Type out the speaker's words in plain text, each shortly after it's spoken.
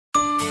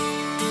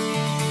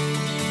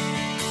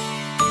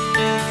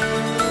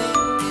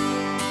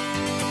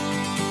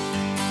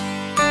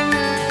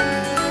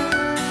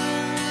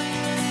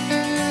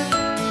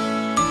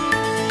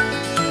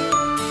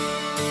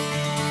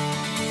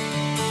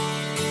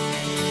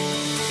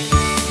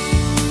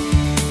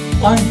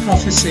I'm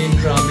Professor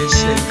Indra.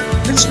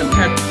 Let's look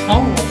at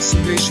how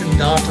observation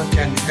data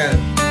can help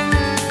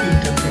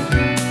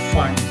interpreting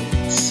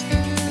findings.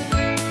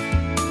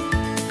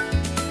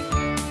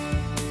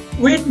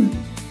 When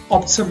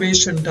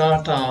observation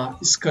data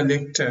is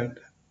collected,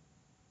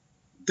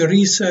 the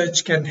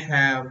research can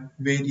have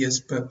various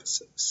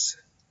purposes.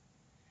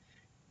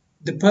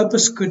 The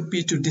purpose could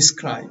be to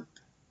describe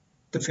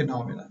the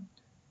phenomenon,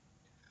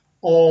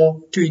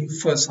 or to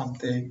infer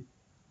something,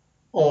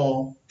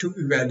 or to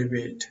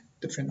evaluate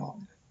the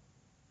phenomenon.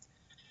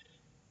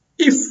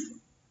 If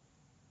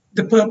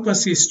the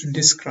purpose is to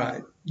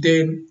describe,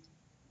 then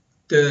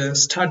the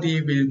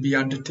study will be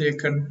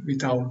undertaken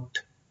without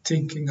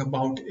thinking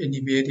about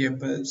any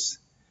variables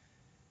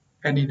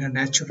and in a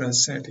natural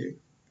setting.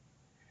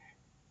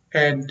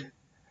 And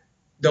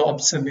the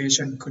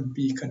observation could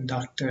be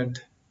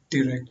conducted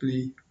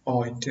directly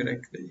or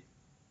indirectly.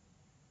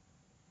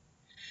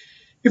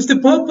 If the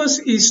purpose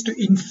is to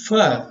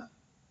infer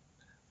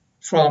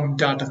from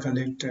data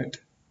collected,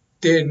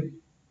 then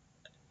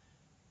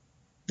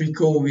we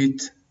go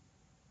with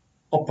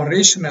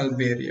operational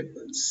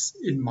variables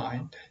in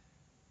mind.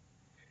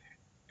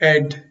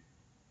 And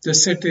the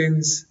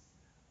settings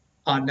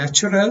are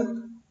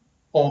natural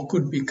or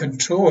could be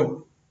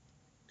controlled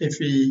if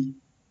we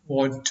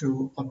want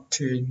to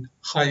obtain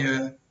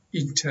higher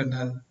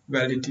internal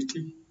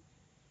validity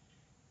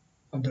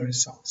of the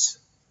results.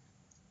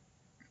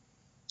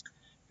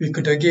 We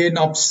could again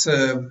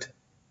observe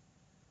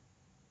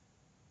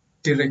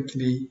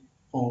directly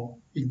or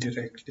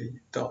indirectly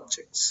the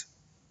objects.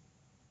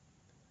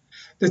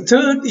 The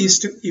third is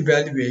to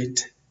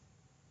evaluate.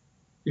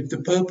 If the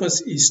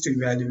purpose is to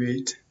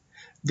evaluate,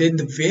 then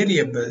the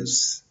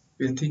variables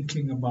we're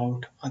thinking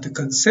about are the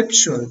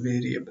conceptual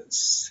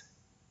variables.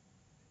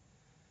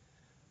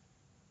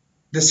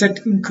 The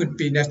setting could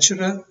be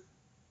natural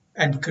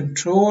and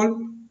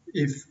control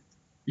if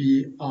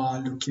we are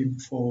looking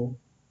for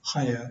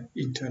higher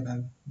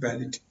internal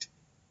validity.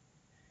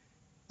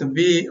 The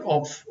way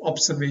of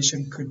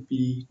observation could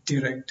be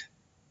direct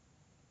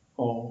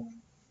or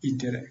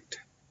indirect.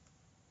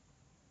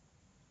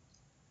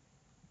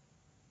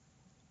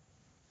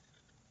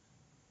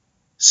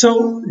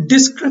 So,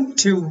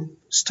 descriptive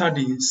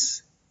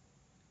studies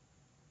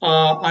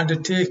are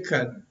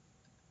undertaken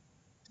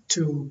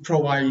to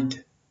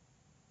provide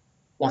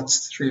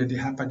what's really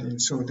happening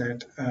so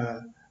that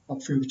a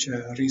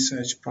future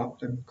research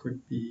problem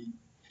could be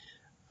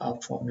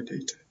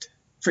formulated.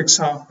 For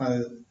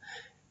example,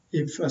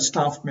 if a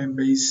staff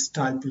member is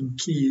typing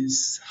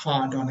keys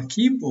hard on a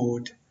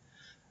keyboard,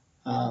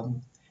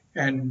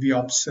 and we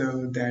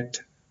observe that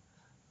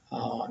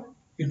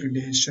in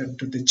relation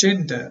to the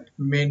gender,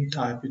 men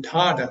type it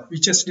harder, we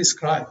just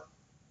describe.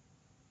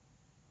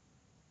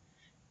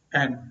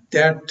 And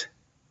that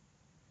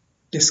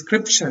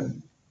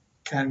description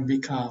can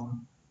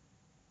become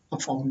a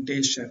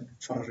foundation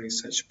for a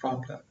research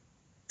problem.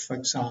 For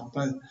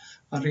example,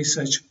 a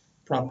research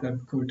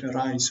problem could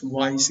arise: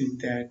 why is it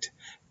that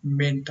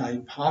men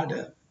type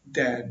harder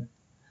than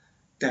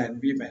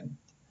women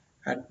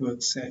at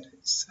work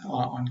settings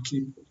or on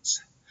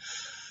keyboards?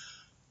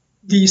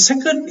 The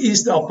second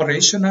is the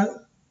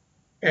operational,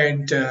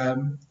 and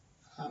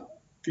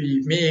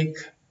we make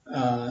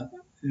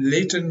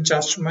latent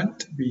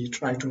judgment. We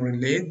try to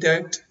relate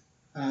that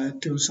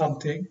to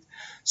something.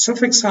 So,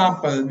 for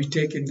example, we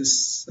take in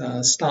this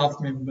staff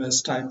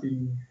members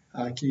typing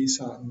keys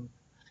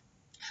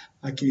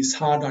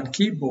hard on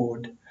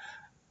keyboard,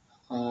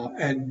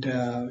 and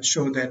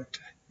show that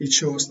it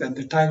shows that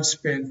the time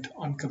spent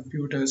on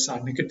computers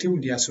are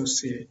negatively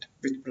associated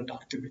with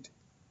productivity.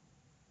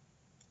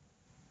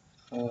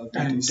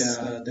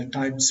 The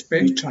time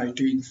spent, we try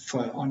to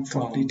infer on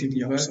completing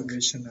the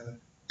observational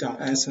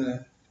as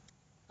a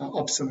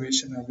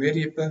observational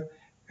variable,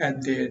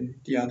 and then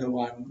the other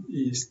one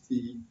is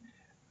the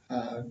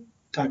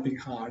typing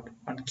hard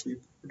on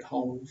keyboard,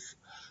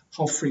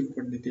 how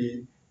frequently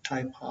they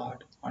type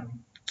hard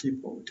on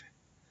keyboard.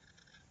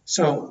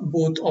 So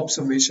both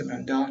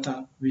observational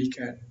data, we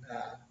can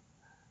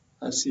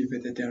see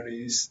whether there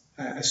is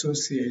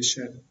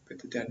association,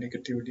 whether they are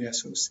negatively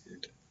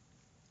associated.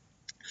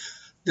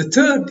 The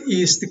third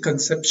is the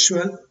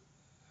conceptual,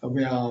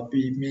 where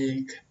we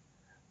make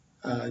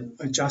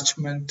a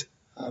judgment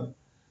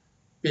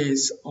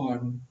based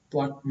on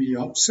what we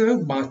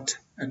observe, but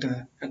at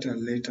a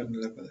latent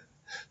level.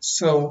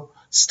 So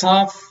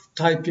staff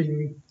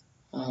typing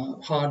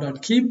hard on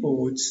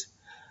keyboards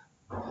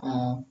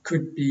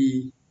could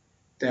be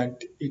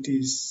that it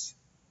is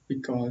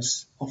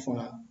because of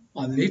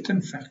a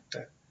latent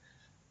factor,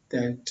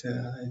 that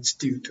it's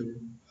due to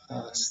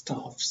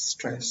staff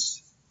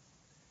stress.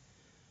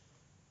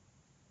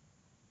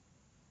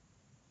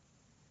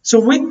 So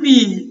when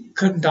we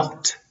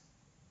conduct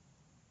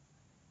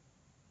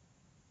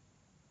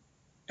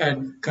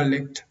and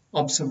collect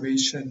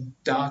observation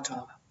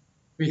data,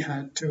 we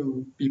have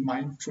to be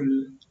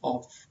mindful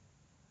of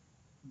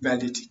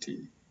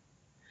validity,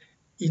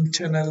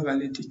 internal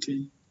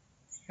validity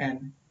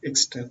and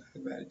external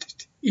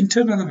validity.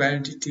 Internal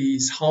validity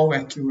is how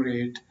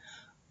accurate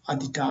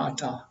the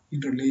data in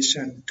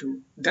relation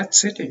to that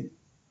setting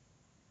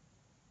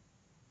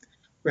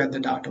where the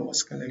data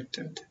was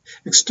collected.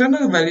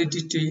 External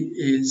validity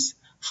is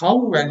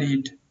how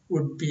valid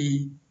would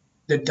be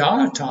the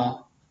data,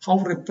 how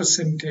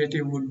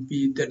representative would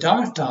be the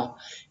data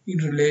in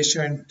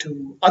relation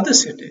to other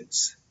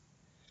settings,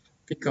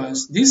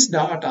 because these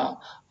data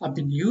have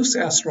been used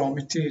as raw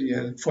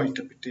material for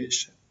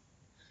interpretation.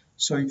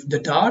 So if the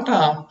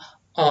data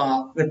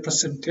are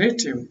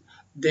representative,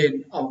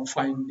 then our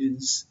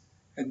findings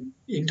and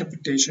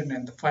interpretation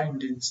and the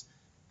findings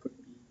could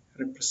be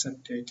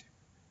representative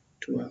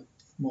to a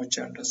more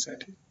general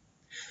setting.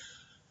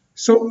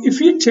 So if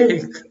we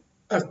take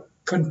a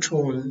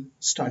control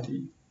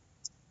study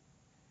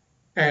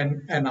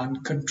and an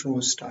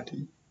uncontrolled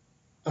study,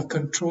 a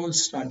control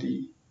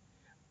study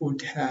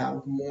would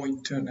have more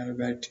internal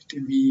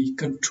validity. We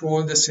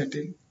control the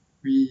setting,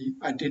 we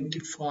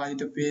identify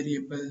the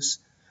variables,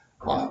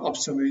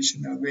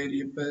 observational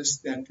variables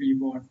that we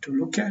want to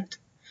look at.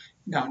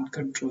 In an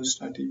uncontrolled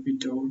study, we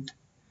don't,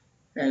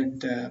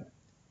 and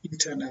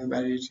internal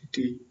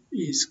validity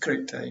is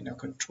greater in a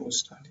controlled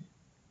study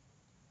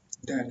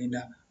than in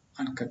an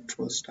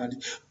uncontrolled study.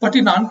 But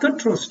in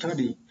uncontrolled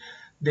study,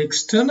 the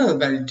external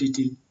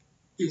validity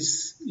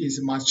is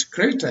much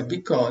greater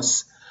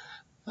because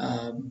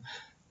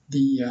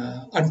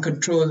the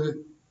uncontrolled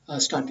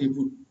study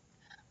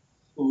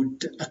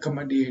would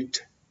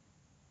accommodate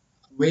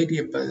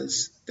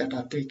variables that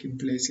are taking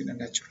place in a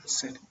natural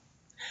setting.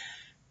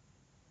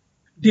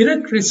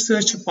 Direct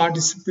researcher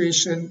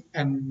participation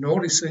and no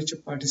researcher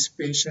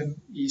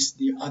participation is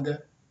the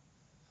other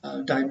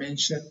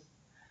dimension.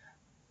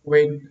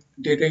 When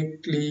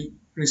directly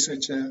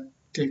researcher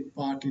take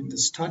part in the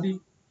study,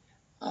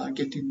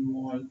 get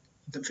involved in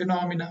the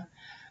phenomena,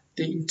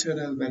 the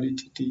internal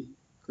validity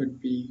could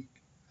be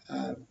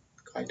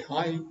quite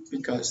high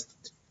because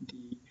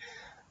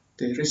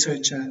the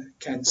researcher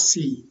can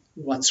see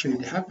what's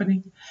really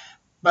happening.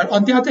 But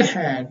on the other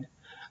hand,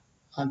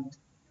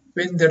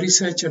 when the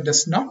researcher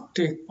does not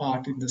take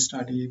part in the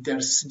study,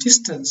 there's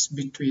distance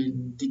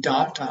between the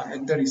data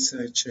and the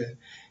researcher,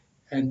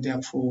 and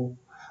therefore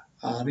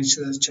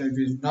researcher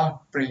will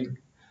not bring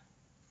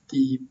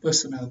the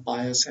personal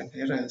bias and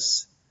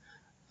errors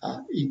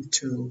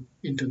into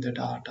the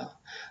data.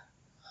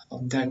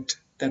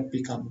 That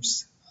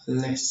becomes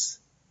less.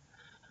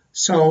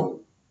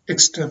 So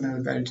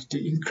external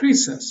validity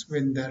increases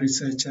when the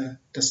researcher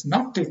does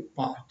not take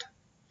part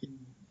in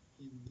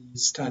the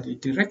study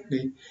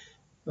directly,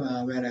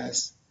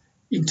 whereas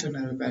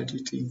internal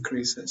validity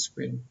increases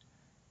when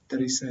the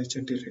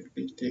researcher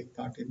directly take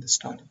part in the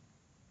study.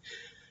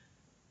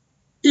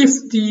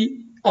 If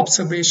the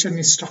observation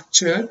is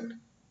structured,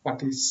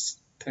 that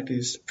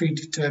is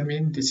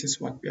predetermined, this is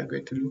what we are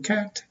going to look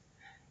at,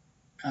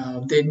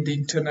 then the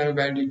internal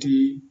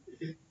validity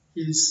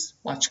is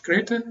much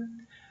greater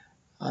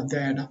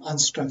than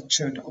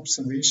unstructured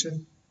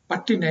observation.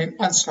 But in an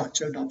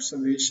unstructured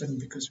observation,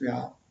 because we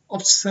are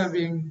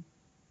observing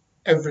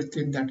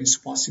everything that is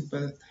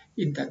possible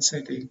in that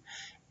setting,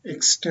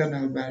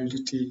 external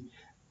validity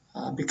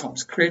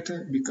becomes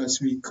greater because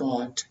we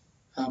got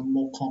a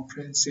more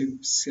comprehensive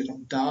set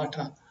of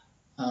data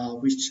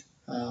which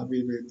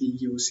we will be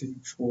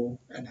using for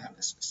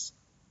analysis.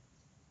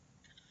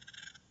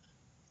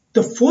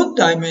 The fourth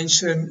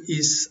dimension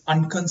is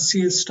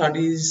unconcealed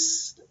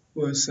studies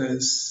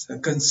versus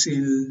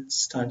concealed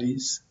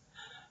studies.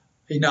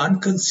 In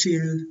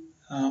unconcealed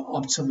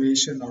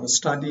observation or a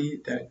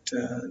study that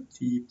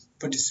the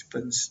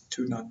participants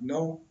do not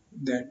know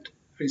that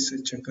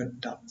researcher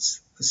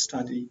conducts a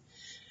study,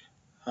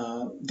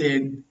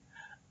 then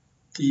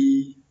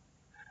the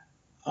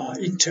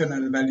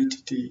internal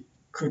validity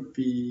could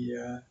be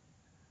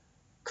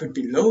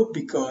low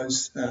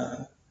because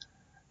the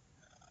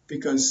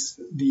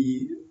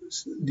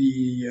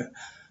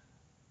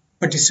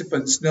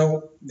participants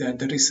know that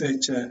the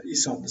researcher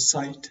is on the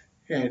site,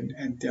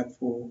 and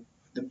therefore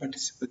the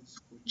participants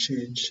could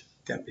change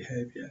their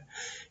behavior.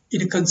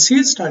 In a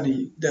concealed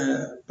study,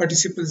 the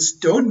participants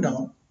don't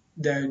know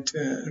that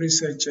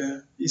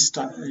researcher is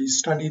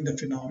studying the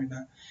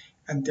phenomena,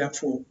 and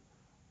therefore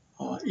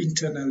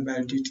internal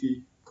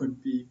validity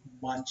could be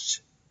much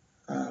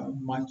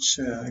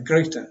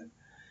greater.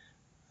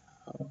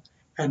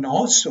 And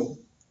also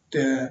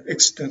the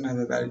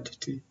external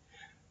validity,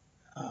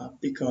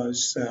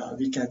 because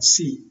we can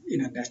see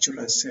in a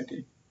natural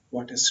setting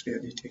what is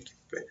really taking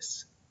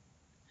place.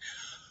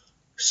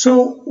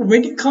 So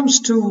when it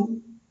comes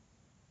to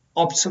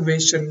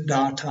observation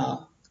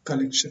data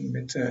collection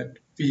method,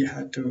 we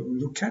have to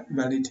look at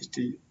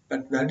validity,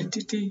 but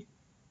validity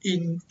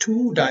in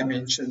two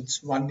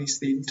dimensions. One is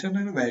the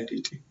internal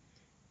validity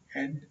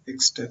and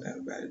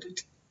external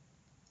validity.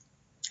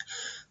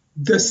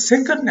 The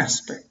second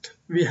aspect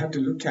we have to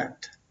look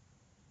at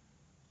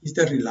is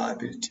the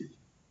reliability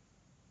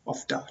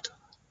of data.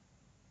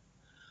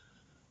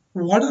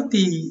 One of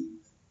the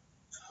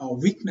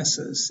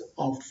weaknesses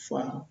of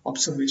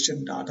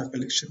observation data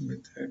collection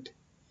method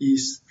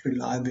is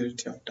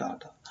reliability of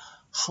data.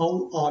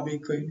 How are we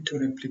going to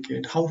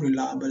replicate? How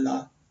reliable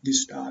are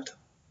this data.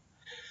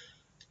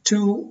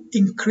 To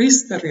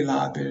increase the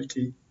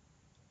reliability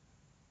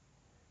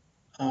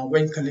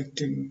when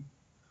collecting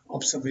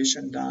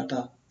observation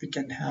data, we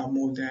can have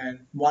more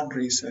than one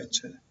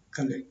researcher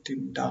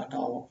collecting data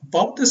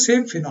about the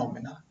same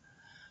phenomena.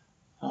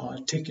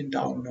 Taking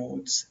down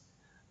notes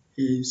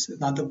is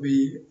another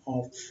way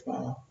of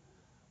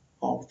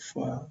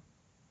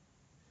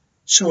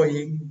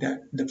showing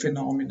that the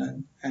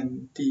phenomenon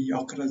and the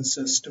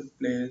occurrences took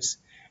place,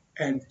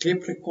 and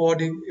tape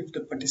recording, if the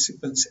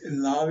participants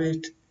allow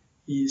it,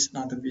 is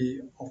another way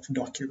of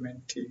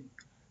documenting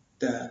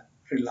the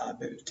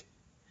reliability.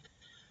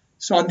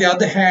 So on the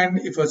other hand,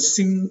 if a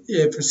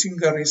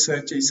single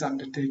researcher is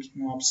undertaking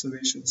an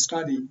observation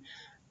study,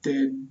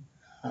 then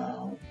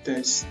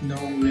there's no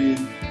way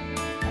to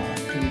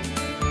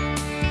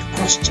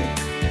cross-check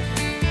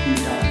the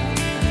data.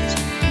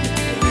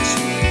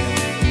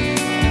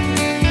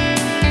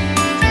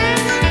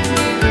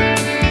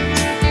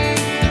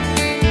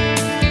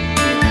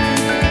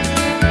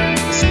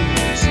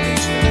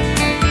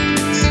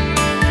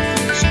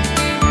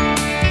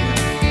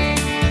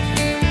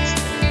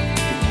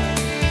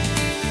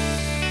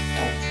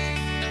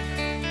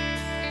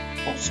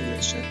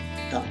 Observation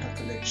data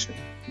collection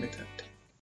method.